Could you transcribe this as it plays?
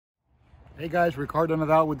Hey guys, Ricardo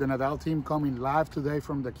Nadal with the Nadal Team coming live today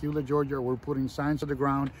from Dacula, Georgia. We're putting signs to the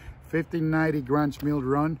ground. 1590 Grants Mill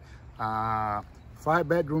Run.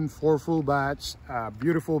 5-bedroom, 4 full baths.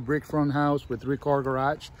 Beautiful brick front house with 3-car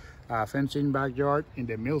garage. Fencing backyard in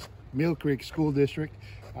the Mill Creek School District.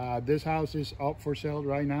 This house is up for sale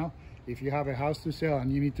right now. If you have a house to sell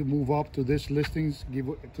and you need to move up to this listing, give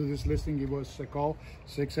us a call.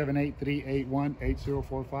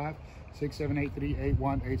 678-381-8045.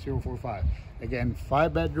 678-381-8045. Again,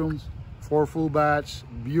 5 bedrooms, 4 full baths,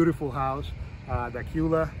 beautiful house.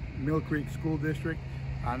 Dacula, Mill Creek School District.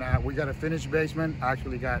 And we got a finished basement.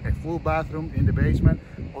 Actually got a full bathroom in the basement.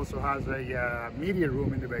 Also has a media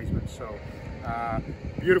room in the basement. So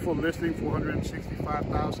beautiful listing,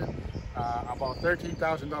 $465,000. About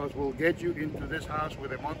 $13,000 will get you into this house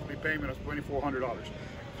with a monthly payment of $2,400.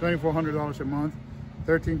 $2,400 a month.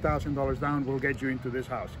 $13,000 down will get you into this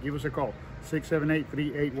house. Give us a call,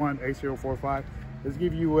 678-381-8045. Let's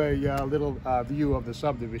give you a little view of the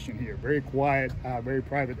subdivision here. Very quiet, very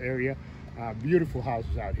private area. Beautiful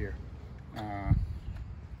houses out here.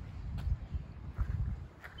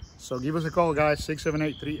 So give us a call, guys,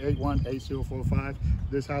 678-381-8045.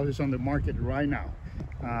 This house is on the market right now.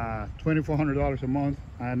 $2,400 a month,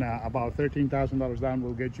 and about $13,000 down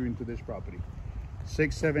will get you into this property.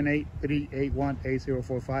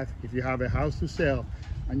 678-381-8045. If you have a house to sell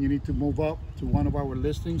and you need to move up to one of our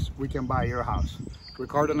listings, we can buy your house.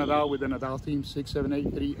 Ricardo Nadal with the Nadal Team,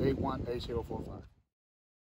 678-381-8045.